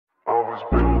was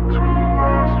built to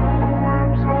last with the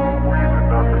webs I'm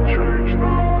weaving. I could change the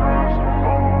past with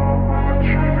all I'm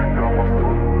achieving. Got my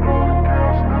foot on the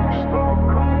gas, never stop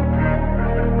competing.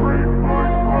 If you break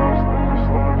like glass, then this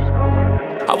life's gonna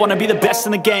end. I wanna be the best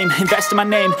in the game, invest in my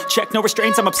name. Check no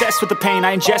restraints, I'm obsessed with the pain.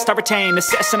 I ingest, I retain,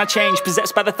 assess and I change.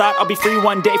 Possessed by the thought I'll be free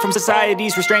one day from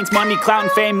society's restraints. Money, clout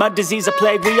and fame, mud, disease, a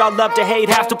plague. We all love to hate,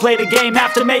 have to play the game,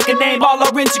 have to make a name. All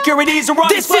our insecurities are on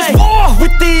display. This is war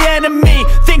with the enemy,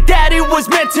 think that it was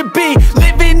meant to be.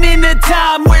 Living in a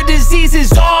time where disease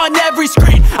is on every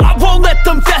screen. I won't let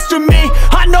them fester me,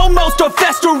 I know most are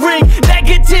festering.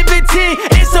 Negativity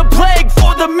is a plague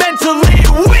for the mentally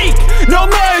weak. No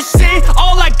mercy,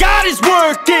 all I got is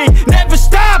working. Never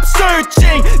stop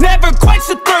searching, never quench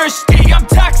the thirsty. I'm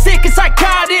toxic and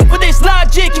psychotic, with this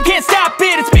logic you can't stop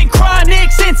it. It's been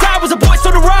chronic since I was a boy,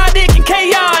 so neurotic and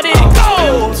chaotic.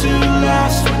 Built to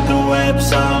last with the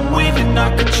webs I'm weaving.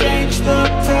 I could change the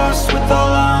past with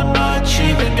all I'm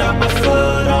achieving. Got my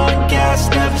foot on gas,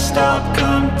 never stop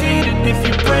competing. If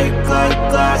you break like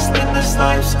glass, then this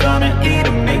life's gonna eat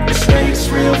 'em. Make mistakes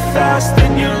real fast,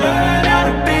 then you learn how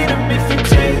to beat 'em. If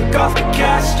you take off the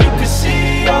cast, you can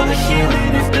see all the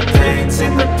healing. If the pain's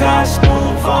in the past,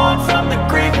 move on from the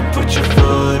grieving. Put your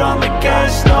foot on the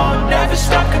gas, no, never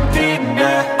stop competing,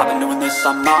 yeah. I've been doing this,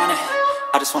 I'm on it,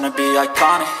 I just wanna be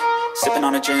iconic. Sipping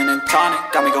on a gin and tonic,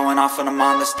 got me going off when I'm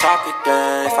on this topic,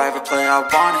 yeah. If I ever play, I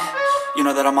want it, you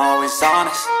know that I'm always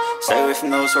honest. Stay away from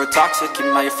those who are toxic, keep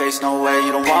them out your face, no way,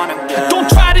 you don't want them, yeah. Don't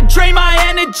try to drain my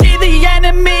energy, the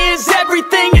enemy is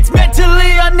everything. It's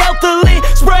mentally, unhealthily,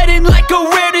 spreading like a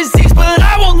rare disease. But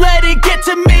I won't let it get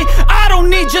to me, I don't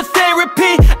need your therapy.